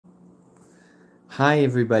Hi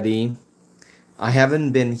everybody. I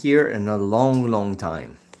haven't been here in a long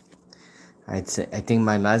time. I think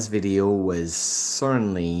my last video was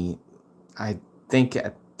certainly, I think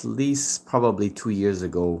at least probably 2 years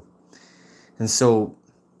ago. And so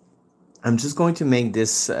I'm just going to make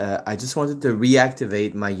this, I just wanted to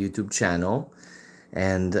reactivate my YouTube channel.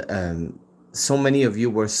 And so many of you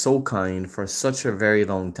were so kind for such a very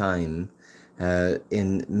long time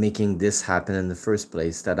in making this happen in the first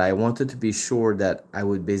place that I wanted to be sure that I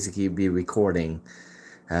would basically be recording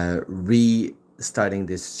restarting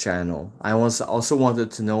this channel. I also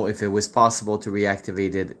wanted to know if it was possible to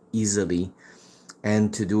reactivate it easily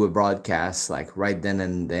and to do a broadcast like right then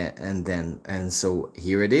and so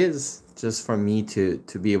here it is, just for me to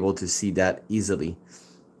be able to see that easily.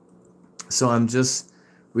 So I'm just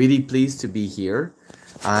really pleased to be here.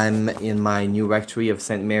 I'm in my new rectory of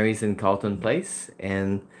St. Mary's in Carleton Place,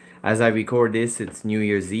 and as I record this, it's New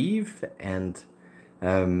Year's Eve, and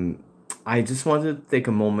I just wanted to take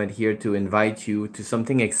a moment here to invite you to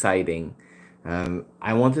something exciting.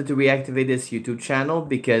 I wanted to reactivate this YouTube channel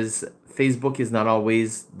because Facebook is not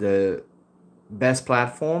always the best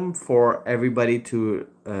platform for everybody to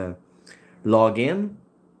log in.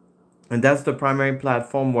 And that's the primary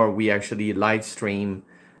platform where we actually live stream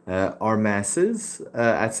our masses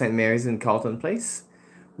at St. Mary's in Carleton Place,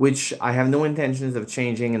 which I have no intentions of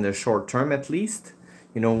changing in the short term, at least.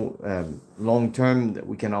 Long term,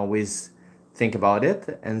 we can always think about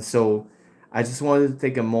it. And so I just wanted to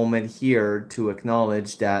take a moment here to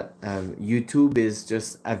acknowledge that YouTube is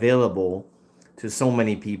just available to so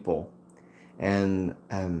many people. And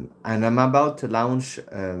I'm about to launch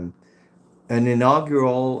an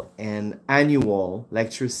inaugural and annual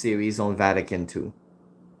lecture series on Vatican II.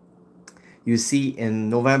 You see, in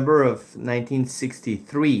November of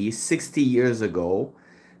 1963, 60 years ago,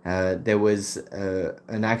 there was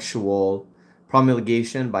an actual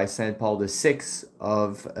promulgation by St. Paul VI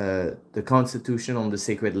of the Constitution on the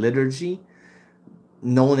Sacred Liturgy,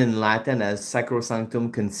 known in Latin as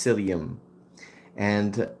Sacrosanctum Concilium.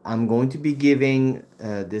 And I'm going to be giving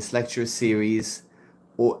this lecture series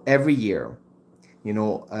every year.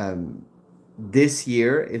 This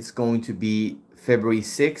year it's going to be February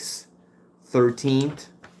 6th, 13th,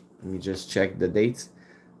 let me just check the dates,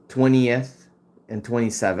 20th and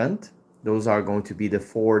 27th. Those are going to be the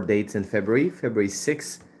 4 dates in February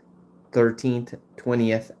 6th, 13th,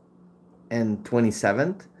 20th, and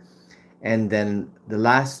 27th. And then the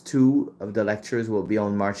last 2 of the lectures will be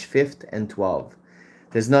on March 5th and 12th.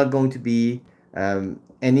 There's not going to be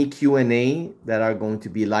any Q&A that are going to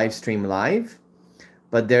be live streamed live,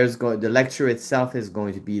 but the lecture itself is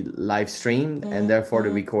going to be live streamed, and therefore the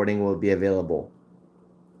recording will be available.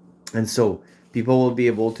 And so people will be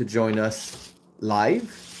able to join us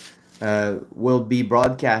live. We'll be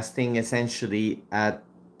broadcasting essentially at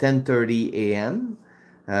 10:30 a.m.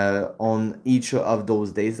 On each of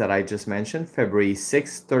those days that I just mentioned, February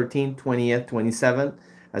 6th, 13th, 20th, 27th,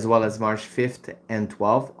 as well as March 5th and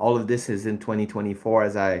 12th. All of this is in 2024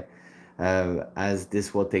 as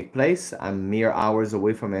this will take place. I'm mere hours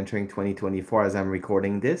away from entering 2024 as I'm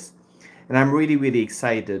recording this. And I'm really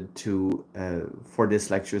excited for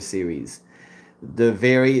this lecture series. The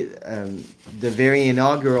very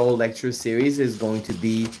inaugural lecture series is going to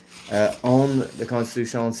be on the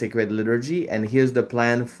Constitution on Sacred Liturgy, and here's the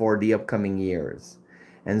plan for the upcoming years.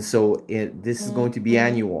 And so this is going to be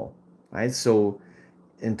annual, right? So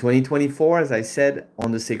in 2024, as I said,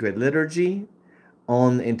 on the Sacred Liturgy,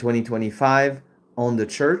 in 2025, on the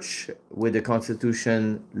Church with the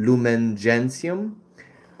Constitution Lumen Gentium,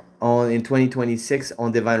 in 2026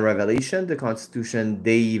 on Divine Revelation, the Constitution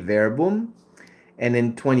Dei Verbum, and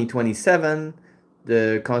in 2027,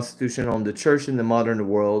 the Constitution on the Church in the Modern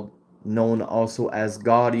World, known also as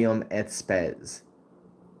Gaudium et Spes.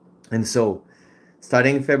 And so,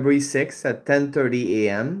 starting February 6th at 10:30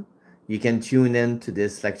 a.m., you can tune in to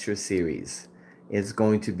this lecture series. It's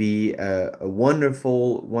going to be a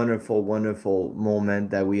wonderful moment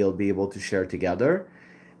that we'll be able to share together.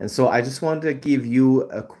 And so I just wanted to give you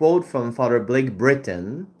a quote from Father Blake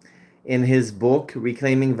Britton in his book,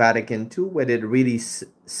 Reclaiming Vatican II, where it really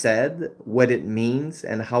said what it means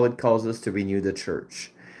and how it calls us to renew the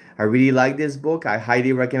church. I really like this book. I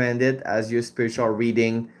highly recommend it as your spiritual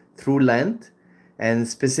reading through Lent, and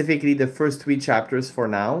specifically the first 3 chapters for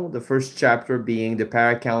now. The first chapter being the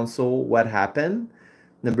Paracouncil, What Happened.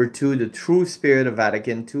 Number 2, the True Spirit of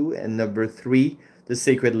Vatican II. And number 3, the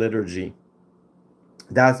Sacred Liturgy.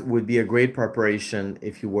 That would be a great preparation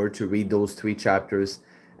if you were to read those 3 chapters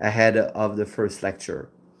ahead of the first lecture.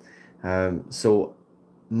 So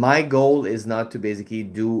my goal is not to basically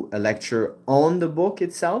do a lecture on the book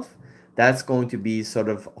itself, that's going to be sort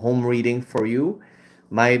of home reading for you.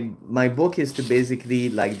 My book is to basically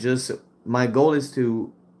like just my goal is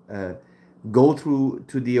to uh, go through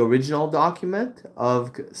to the original document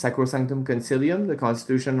of Sacrosanctum Concilium, the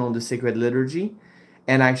Constitution on the Sacred Liturgy,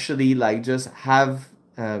 and actually like just have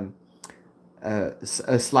a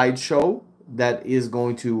slideshow that is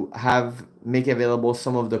going to have make available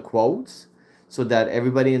some of the quotes so that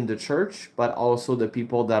everybody in the church, but also the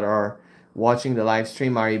people that are watching the live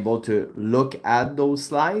stream, are able to look at those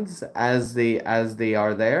slides as they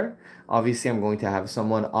are there. Obviously, I'm going to have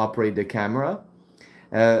someone operate the camera.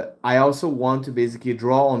 I also want to basically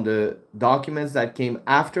draw on the documents that came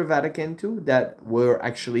after Vatican II that were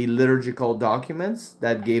actually liturgical documents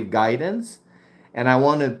that gave guidance, and I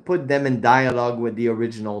want to put them in dialogue with the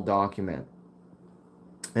original document.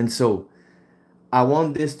 And so I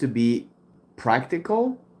want this to be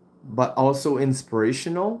practical, but also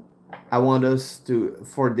inspirational. I want us to,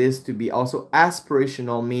 for this to be also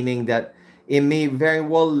aspirational, meaning that it may very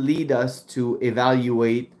well lead us to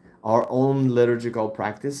evaluate our own liturgical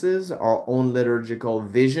practices, our own liturgical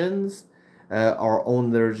visions, our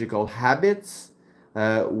own liturgical habits,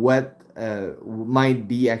 what might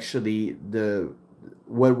be actually the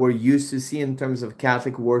what we're used to see in terms of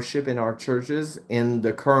Catholic worship in our churches in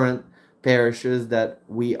the current parishes that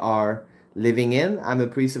we are living in. I'm a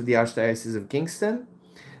priest of the Archdiocese of Kingston.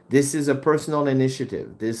 This is a personal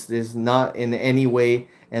initiative. This is not in any way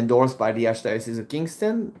endorsed by the Archdiocese of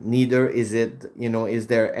Kingston. Neither is it, is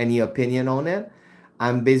there any opinion on it.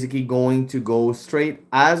 I'm basically going to go straight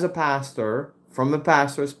as a pastor, from a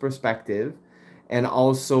pastor's perspective, and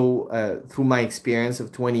also through my experience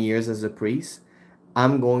of 20 years as a priest,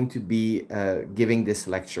 I'm going to be giving this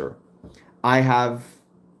lecture. I have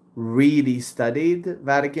really studied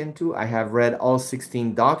Vatican II. I have read all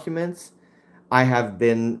 16 documents. I have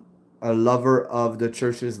been a lover of the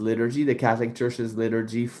church's liturgy, the Catholic Church's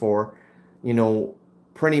liturgy, for,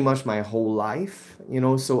 pretty much my whole life,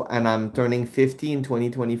 so, and I'm turning 50 in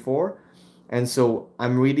 2024. And so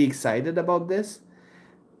I'm really excited about this.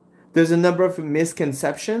 There's a number of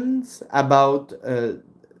misconceptions about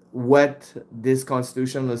what this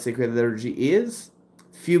Constitution of the Sacred Liturgy is.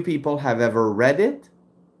 Few people have ever read it.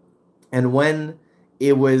 And when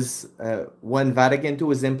when Vatican II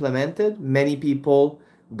was implemented, many people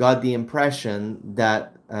got the impression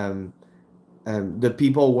that the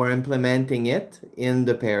people were implementing it in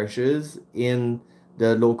the parishes, in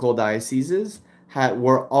the local dioceses,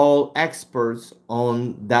 were all experts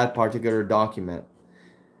on that particular document.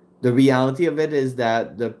 The reality of it is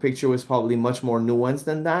that the picture was probably much more nuanced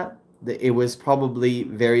than that. It was probably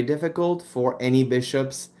very difficult for any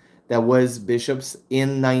bishops that was bishops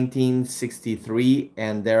in 1963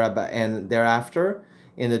 and thereafter,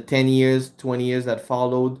 in the 10 years, 20 years that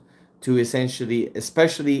followed, to essentially,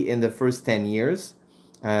 especially in the first 10 years,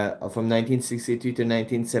 from 1963 to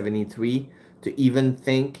 1973, to even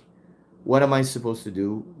think, what am I supposed to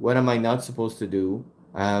do? What am I not supposed to do?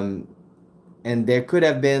 And there could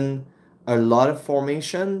have been a lot of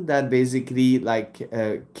formation that basically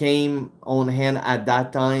came on hand at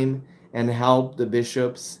that time and helped the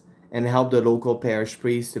bishops and helped the local parish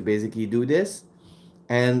priests to basically do this.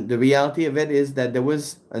 And the reality of it is that there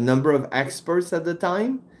was a number of experts at the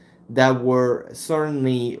time that were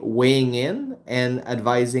certainly weighing in and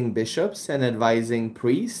advising bishops and advising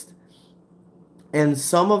priests. And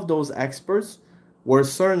some of those experts were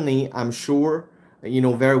certainly, I'm sure,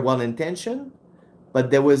 very well intentioned,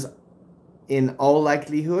 but there was, in all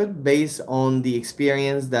likelihood, based on the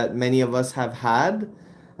experience that many of us have had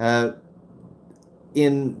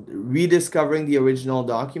in rediscovering the original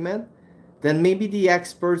document, then maybe the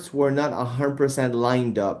experts were not 100%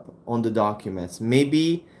 lined up on the documents.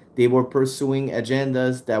 Maybe they were pursuing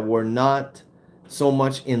agendas that were not so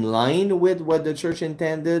much in line with what the church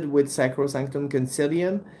intended with Sacrosanctum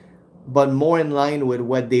Concilium, but more in line with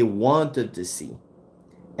what they wanted to see.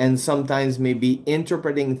 And sometimes maybe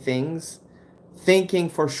interpreting things, thinking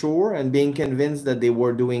for sure and being convinced that they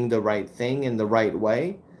were doing the right thing in the right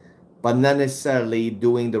way, but not necessarily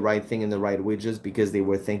doing the right thing in the right way just because they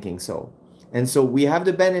were thinking so. And so we have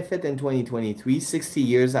the benefit in 2023, 60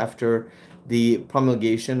 years after the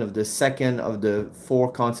promulgation of the second of the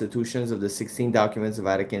 4 constitutions of the 16 documents of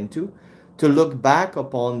Vatican II, to look back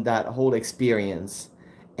upon that whole experience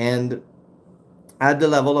and at the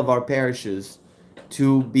level of our parishes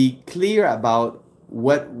to be clear about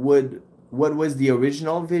what was the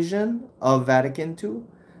original vision of Vatican II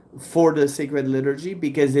for the sacred liturgy,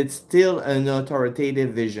 because it's still an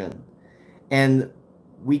authoritative vision. And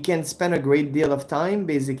we can spend a great deal of time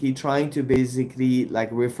basically trying to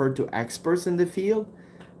refer to experts in the field,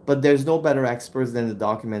 but there's no better experts than the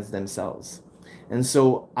documents themselves. And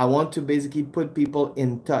so I want to basically put people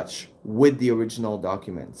in touch with the original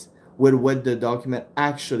documents, with what the document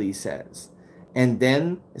actually says. And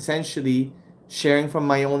then essentially sharing from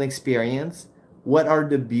my own experience, what are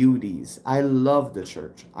the beauties? I love the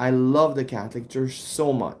church. I love the Catholic Church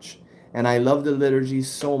so much. And I love the liturgy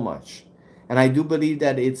so much. And I do believe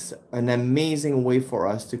that it's an amazing way for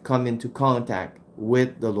us to come into contact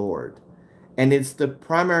with the Lord. And it's the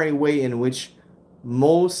primary way in which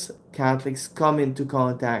most Catholics come into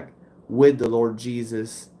contact with the Lord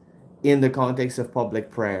Jesus in the context of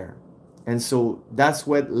public prayer. And so that's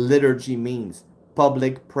what liturgy means,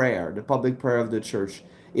 public prayer, the public prayer of the church.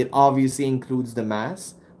 It obviously includes the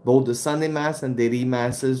Mass, both the Sunday Mass and daily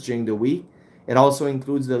Masses during the week. It also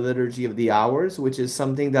includes the Liturgy of the Hours, which is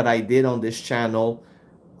something that I did on this channel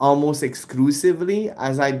almost exclusively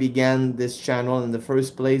as I began this channel in the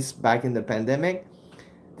first place back in the pandemic.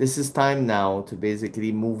 This is time now to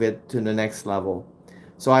basically move it to the next level.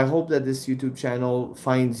 So I hope that this YouTube channel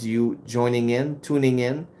finds you joining in, tuning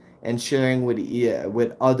in, and sharing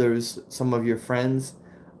with others, some of your friends,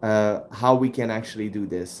 how we can actually do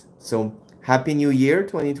this. So Happy New Year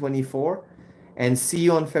 2024, and see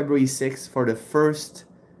you on February 6th for the first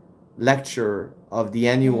lecture of the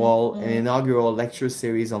annual and inaugural lecture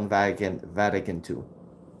series on Vatican II.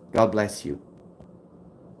 God bless you.